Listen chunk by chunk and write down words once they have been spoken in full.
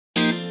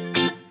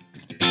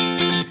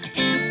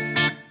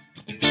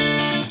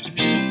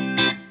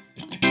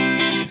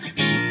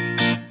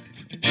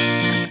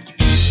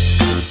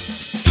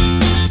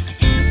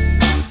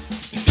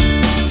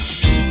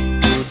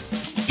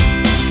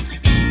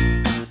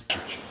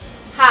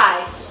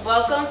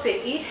Welcome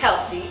to Eat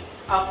Healthy,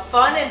 a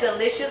fun and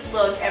delicious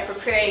look at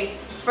preparing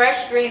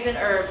fresh greens and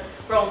herbs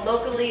grown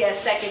locally at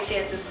Second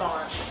Chances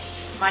Farm.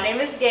 My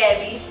name is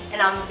Gabby,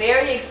 and I'm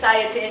very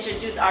excited to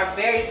introduce our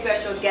very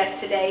special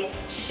guest today,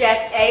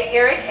 Chef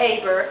Eric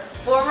Aber,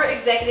 former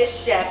executive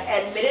chef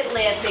at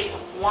Mid-Atlantic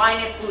Wine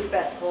and Food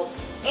Festival,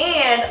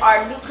 and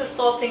our new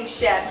consulting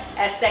chef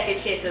at Second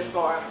Chances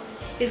Farm.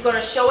 He's going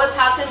to show us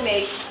how to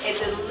make a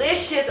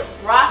delicious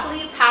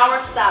broccoli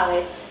power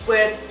salad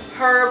with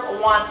Herb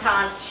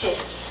Wonton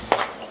Chips.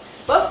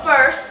 But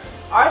first,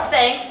 our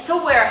thanks to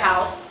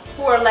Warehouse,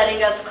 who are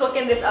letting us cook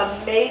in this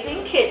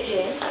amazing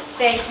kitchen.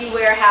 Thank you,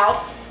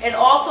 Warehouse. And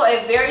also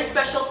a very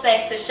special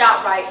thanks to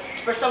ShopRite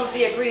for some of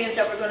the ingredients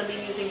that we're going to be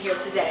using here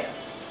today.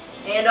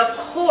 And of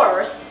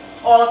course,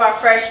 all of our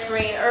fresh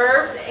green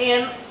herbs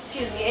and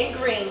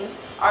greens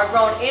are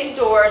grown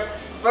indoors,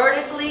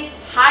 vertically,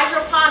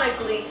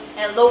 hydroponically,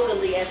 and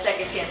locally at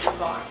Second Chances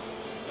Farm.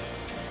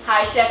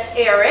 Hi, Chef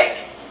Eric.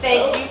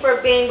 Thank you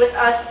for being with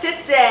us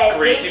today.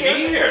 Great to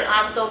be here.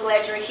 I'm so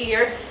glad you're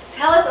here.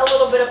 Tell us a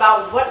little bit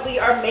about what we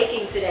are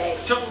making today.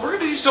 So we're going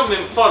to do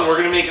something fun. We're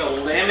going to make a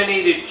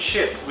laminated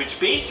chip, which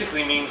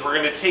basically means we're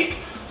going to take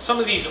some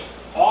of these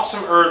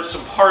awesome herbs,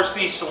 some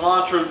parsley,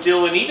 cilantro,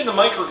 dill, and even the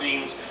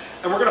microgreens,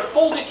 and we're going to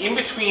fold it in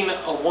between a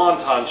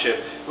wonton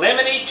chip.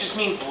 Laminate just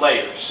means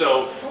layers.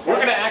 So we're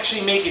going to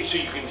actually make it so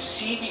you can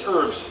see the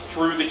herbs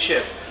through the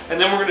chip. And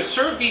then we're going to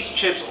serve these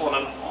chips on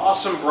an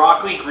awesome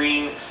broccoli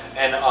green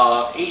and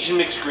Asian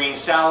mixed green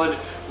salad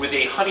with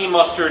a honey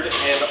mustard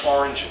and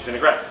orange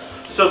vinaigrette.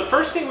 So the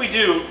first thing we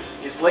do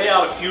is lay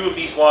out a few of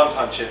these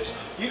wonton chips.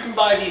 You can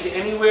buy these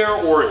anywhere,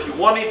 or if you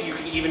wanted, you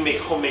can even make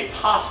homemade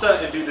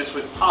pasta and do this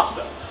with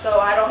pasta. So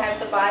I don't have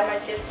to buy my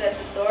chips at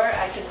the store,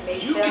 I can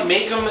make them? You can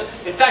make them.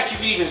 In fact, you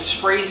can even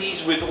spray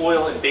these with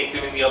oil and bake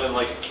them in the oven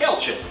like a kale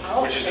chip,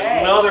 which is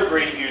another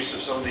great use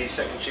of some of these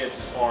Second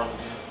Chances Farm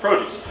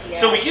produce.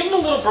 Yes. So we give them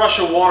a little brush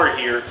of water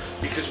here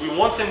because we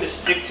want them to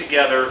stick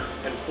together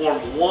and form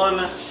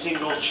one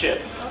single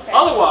chip. Okay.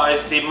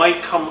 Otherwise, they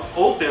might come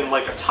open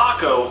like a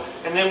taco,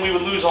 and then we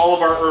would lose all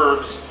of our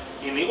herbs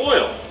in the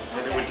oil,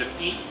 and it would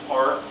defeat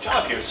our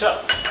job here.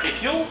 So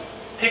if you'll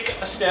pick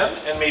a stem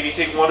and maybe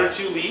take one or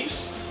two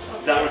leaves,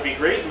 that would be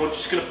great. And we're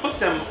just going to put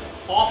them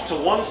off to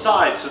one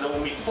side so that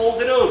when we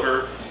fold it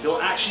over,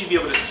 you'll actually be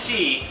able to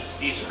see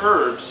these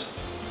herbs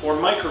or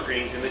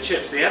microgreens in the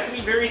chips. They have to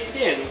be very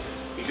thin,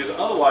 because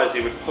otherwise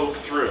they would poke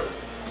through.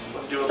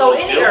 So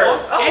any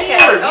herb? Any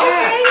herb,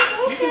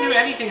 yeah. You can do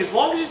anything as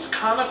long as it's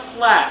kind of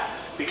flat,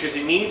 because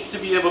it needs to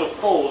be able to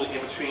fold in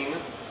between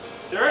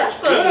the herbs.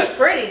 That's going to be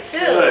pretty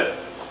too. Good.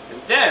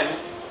 And then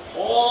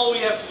all we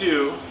have to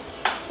do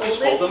is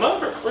fold them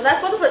over. Was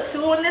I supposed to put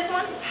two on this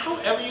one?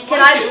 However you like it.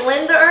 Can I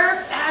blend the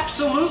herbs?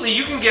 Absolutely.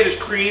 You can get as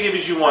creative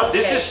as you want. Okay.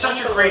 This is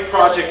such a great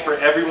project for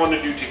everyone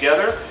to do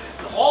together.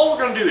 And all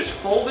we're going to do is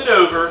fold it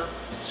over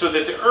so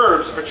that the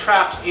herbs are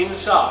trapped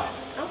inside.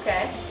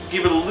 Okay.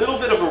 Give it a little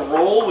bit of a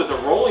roll with a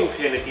rolling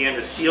pin at the end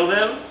to seal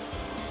them.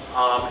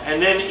 And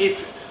then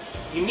if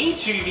you need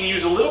to, you can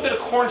use a little bit of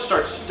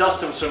cornstarch to dust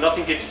them so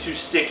nothing gets too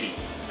sticky.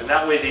 And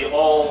that way they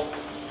all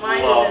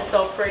Mine isn't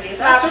so pretty. It's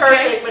not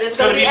perfect, but it's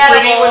going to be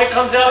pretty when it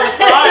comes out of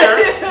the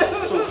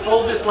fryer. So we'll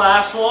fold this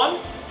last one.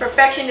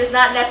 Perfection is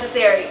not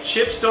necessary.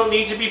 Chips don't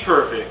need to be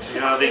perfect.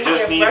 You know, they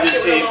just need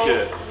to taste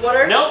good.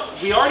 Water?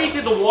 Nope, we already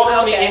did the water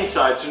on the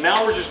inside, so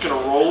now we're just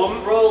going to roll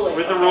them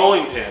with the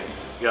rolling pin.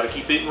 You got to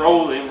keep it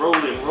rolling,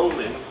 rolling,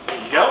 rolling.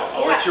 There you go.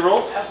 I'll let you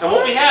roll. And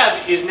what we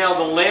have is now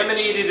the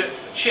laminated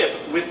chip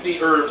with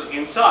the herbs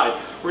inside.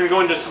 We're going to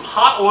go into some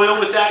hot oil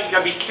with that. You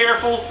got to be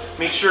careful.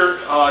 Make sure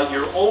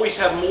you always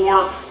have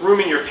more room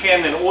in your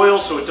pan than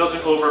oil so it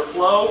doesn't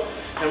overflow.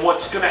 And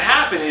what's going to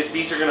happen is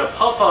these are going to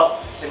puff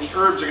up and the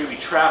herbs are going to be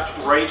trapped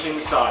right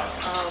inside.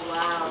 Oh,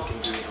 wow. You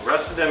can do the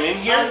rest of them in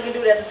here. Oh, you can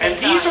do it at the same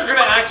time. And these are going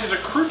to act as a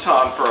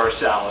crouton for our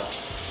salad.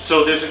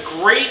 So there's a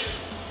great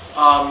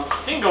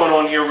thing going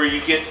on here where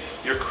you get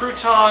your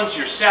croutons,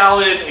 your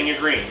salad, and your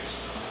greens.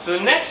 So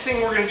the next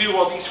thing we're going to do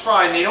while these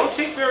fry, and they don't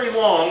take very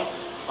long,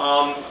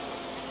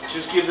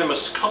 just give them a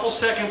couple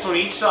seconds on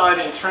each side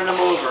and turn them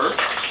over.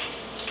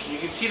 You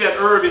can see that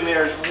herb in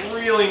there is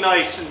really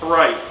nice and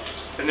bright.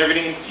 And they're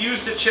going to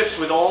infuse the chips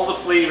with all the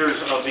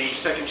flavors of the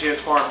Second Chance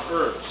Farm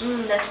herbs.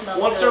 That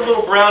smells Once good. they're a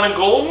little brown and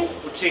golden,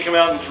 we'll take them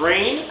out and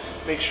drain.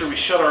 Make sure we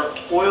shut our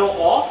oil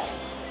off,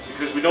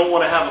 because we don't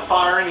want to have a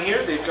fire in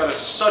here. They've got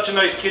such a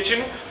nice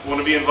kitchen. We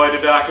want to be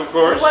invited back, of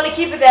course. We want to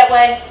keep it that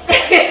way.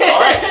 All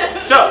right.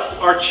 So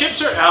our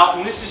chips are out,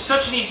 and this is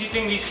such an easy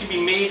thing. These can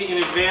be made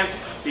in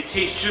advance. They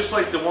taste just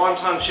like the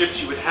wonton chips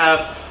you would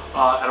have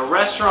at a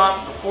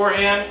restaurant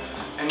beforehand.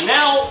 And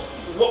now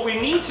what we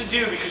need to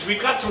do, because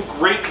we've got some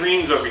great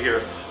greens over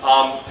here,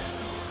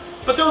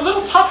 but they're a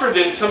little tougher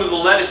than some of the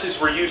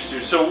lettuces we're used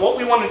to. So what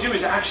we want to do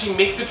is actually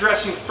make the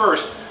dressing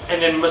first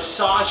and then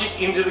massage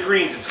it into the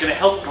greens. It's going to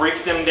help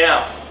break them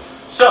down.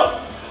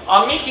 So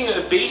I'm making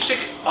a basic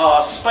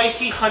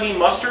spicy honey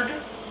mustard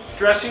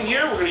dressing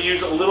here. We're going to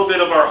use a little bit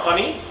of our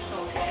honey.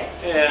 Okay.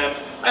 And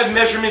I have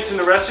measurements in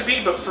the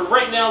recipe, but for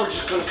right now we're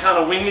just going to kind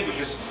of wing it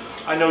because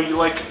I know you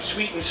like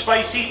sweet and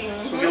spicy,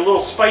 so we get a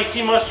little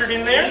spicy mustard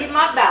in there. Need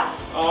my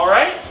balance. All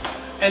right.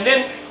 And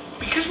then,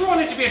 because we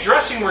want it to be a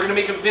dressing, we're going to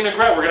make a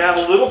vinaigrette. We're going to add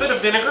a little bit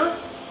of vinegar.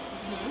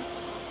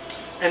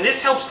 And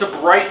this helps to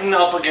brighten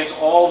up against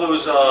all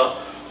those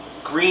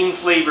green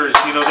flavors.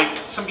 You know,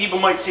 some people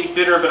might say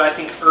bitter, but I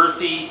think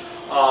earthy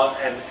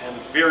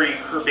and very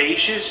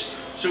herbaceous.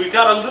 So we've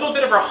got a little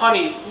bit of our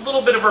honey, a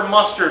little bit of our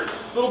mustard,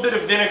 a little bit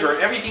of vinegar,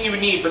 everything you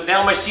would need. But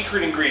now my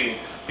secret ingredient,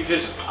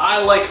 because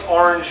I like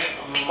orange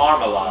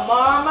marmalade.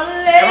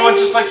 Marmalade. Everyone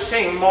just likes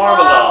saying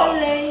marmalade.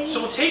 Marmalade. So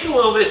we'll take a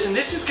little of this, and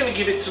this is going to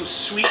give it some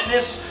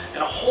sweetness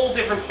and a whole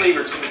different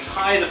flavor. It's going to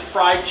tie the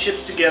fried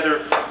chips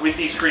together with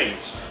these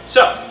greens.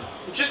 So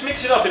just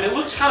mix it up, and it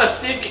looks kind of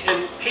thick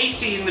and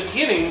pasty in the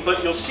beginning,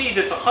 but you'll see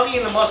that the honey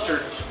and the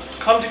mustard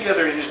come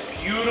together in this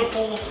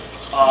beautiful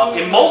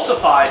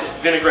emulsified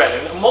vinaigrette.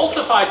 And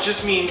emulsified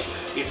just means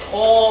it's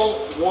all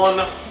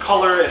one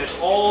color and it's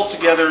all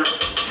together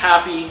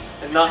happy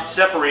and not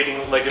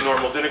separating like a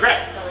normal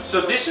vinaigrette.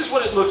 So this is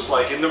what it looks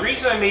like, and the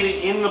reason I made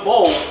it in the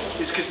bowl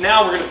is because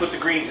now we're going to put the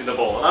greens in the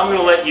bowl, and I'm going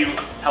to let you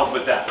help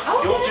with that.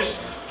 Okay. You'll just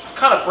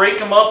kind of break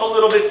them up a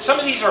little bit. Some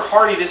of these are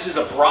hearty. This is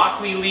a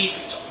broccoli leaf.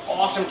 It's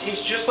awesome.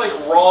 Tastes just like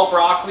raw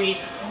broccoli.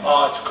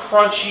 It's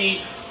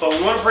crunchy, but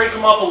we want to break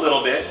them up a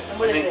little bit. And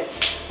what is this?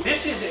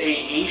 This is a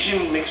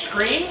Asian mixed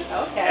green.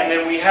 Okay. And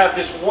then we have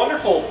this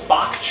wonderful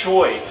bok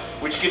choy,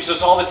 which gives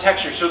us all the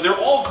texture. So they're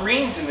all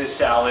greens in this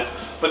salad,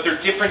 but they're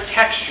different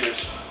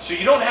textures. So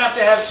you don't have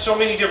to have so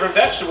many different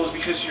vegetables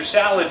because your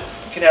salad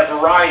can have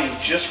variety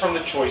just from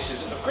the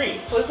choices of greens.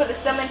 So we put the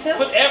stem in too?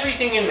 Put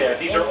everything in there.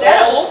 These are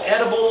all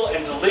edible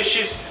and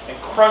delicious and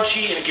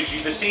crunchy, and it gives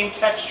you the same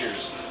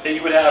textures that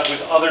you would have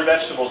with other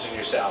vegetables in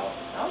your salad.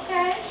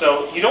 Okay.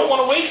 So you don't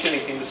want to waste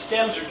anything. The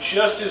stems are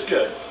just as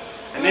good.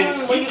 And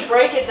then when you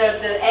break it,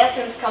 the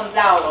essence comes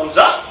out. Comes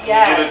up.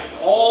 Yes. You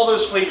get all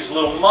those flavors, a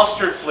little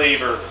mustard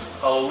flavor,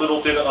 a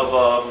little bit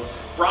of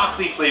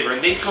broccoli flavor,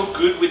 and they go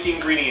good with the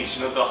ingredients.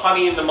 You know, the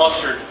honey and the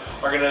mustard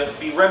are going to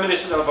be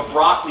reminiscent of a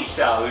broccoli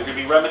salad. They're going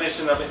to be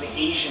reminiscent of an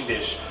Asian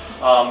dish.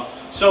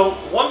 So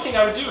one thing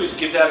I would do is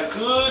give that a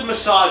good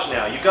massage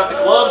now. You've got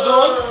the gloves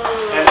on,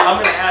 and I'm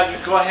going to have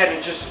you go ahead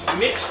and just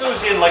mix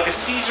those in like a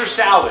Caesar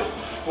salad.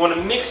 You want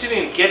to mix it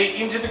in, get it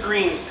into the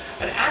greens,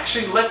 and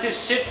actually let this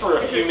sit for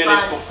a few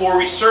minutes before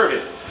we serve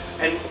it.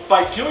 And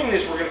by doing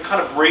this, we're going to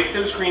kind of break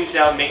those greens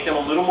down, make them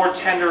a little more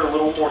tender, a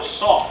little more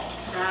soft.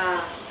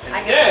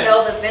 I can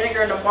smell the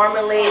vinegar and the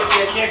marmalade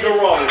Can't go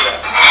wrong with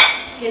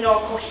that. You know,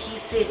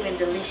 cohesive and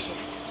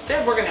delicious.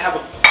 Then we're going to have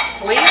a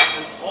plate,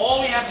 and all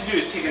we have to do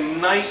is take a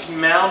nice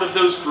mound of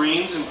those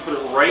greens and put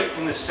it right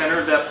in the center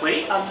of that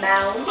plate. A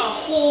mound? A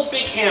whole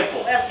big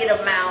handful. Let's get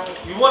a mound.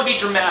 You want to be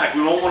dramatic.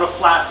 We don't want a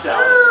flat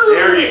salad. Ooh.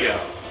 There you go.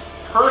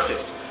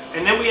 Perfect.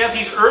 And then we have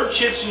these herb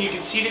chips, and you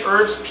can see the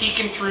herbs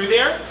peeking through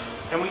there.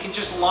 And we can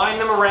just line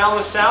them around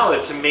the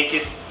salad to make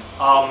it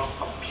a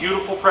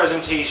beautiful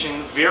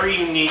presentation, very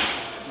unique,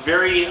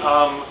 very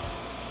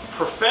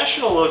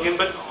professional looking,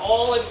 but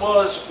all it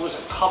was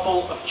a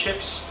couple of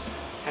chips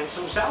and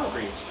some salad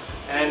greens.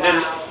 And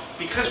then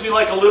because we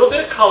like a little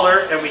bit of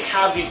color and we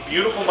have these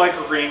beautiful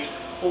microgreens,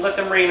 we'll let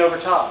them rain over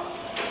top.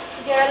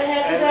 You gotta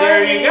have the garnish.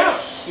 There you go.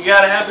 You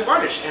gotta have the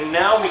garnish. And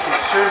now we can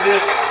serve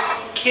this.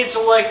 Kids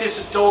will like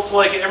this, adults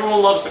like it.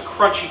 Everyone loves the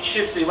crunchy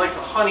chips. They like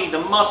the honey,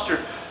 the mustard,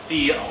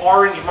 the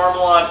orange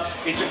marmalade.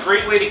 It's a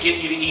great way to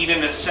get you to eat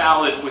in a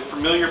salad with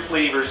familiar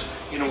flavors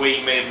in a way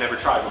you may have never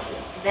tried before.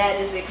 That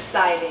is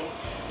exciting.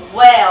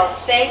 Well,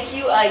 thank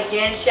you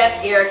again,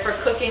 Chef Eric, for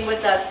cooking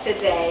with us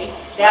today.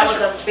 That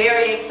was a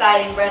very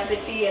exciting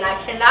recipe, and I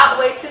cannot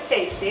wait to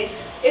taste it.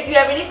 If you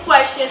have any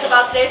questions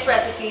about today's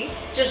recipe,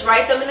 just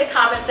write them in the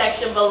comment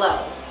section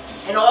below.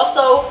 And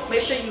also,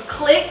 make sure you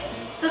click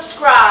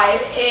subscribe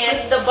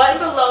and the button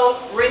below,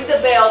 ring the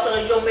bell so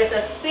that you don't miss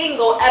a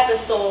single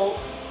episode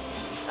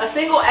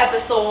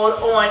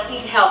on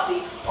Eat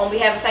Healthy. On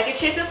behalf of Second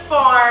Chances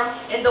Farm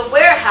in the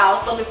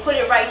warehouse, let me put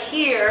it right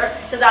here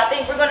because I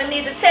think we're going to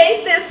need to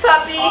taste this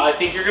puppy. I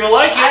think you're going to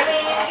like it.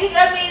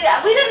 I mean,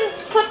 we didn't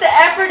put the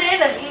effort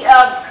in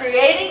of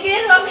creating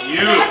it. I mean,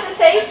 you have to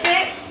taste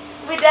it.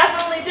 We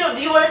definitely do.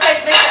 Do you want to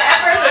take the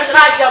effort or should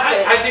I jump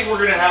in? I think we're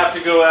going to have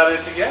to go at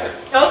it together.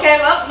 Okay,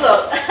 well,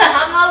 look.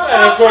 I'm all about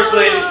and of course,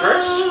 food. ladies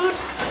first.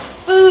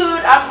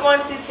 Food. I'm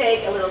going to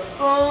take a little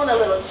spoon, a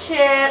little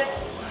chip,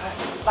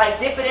 like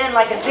dip it in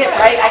like a dip,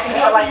 right? I can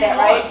do it like that,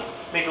 right?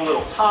 Make a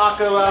little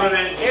taco out of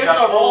it. There's You've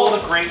got no all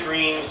rules. the great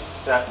greens.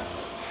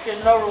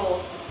 There's no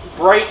rules.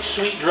 Bright,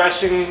 sweet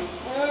dressing.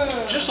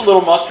 Just a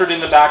little mustard in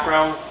the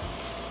background.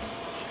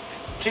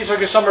 Tastes like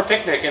a summer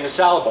picnic in a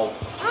salad bowl.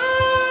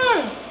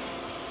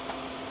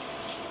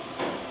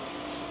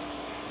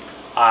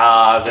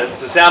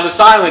 That's the sound of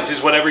silence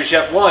is what every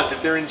chef wants.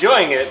 If they're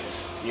enjoying it,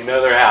 you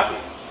know they're happy.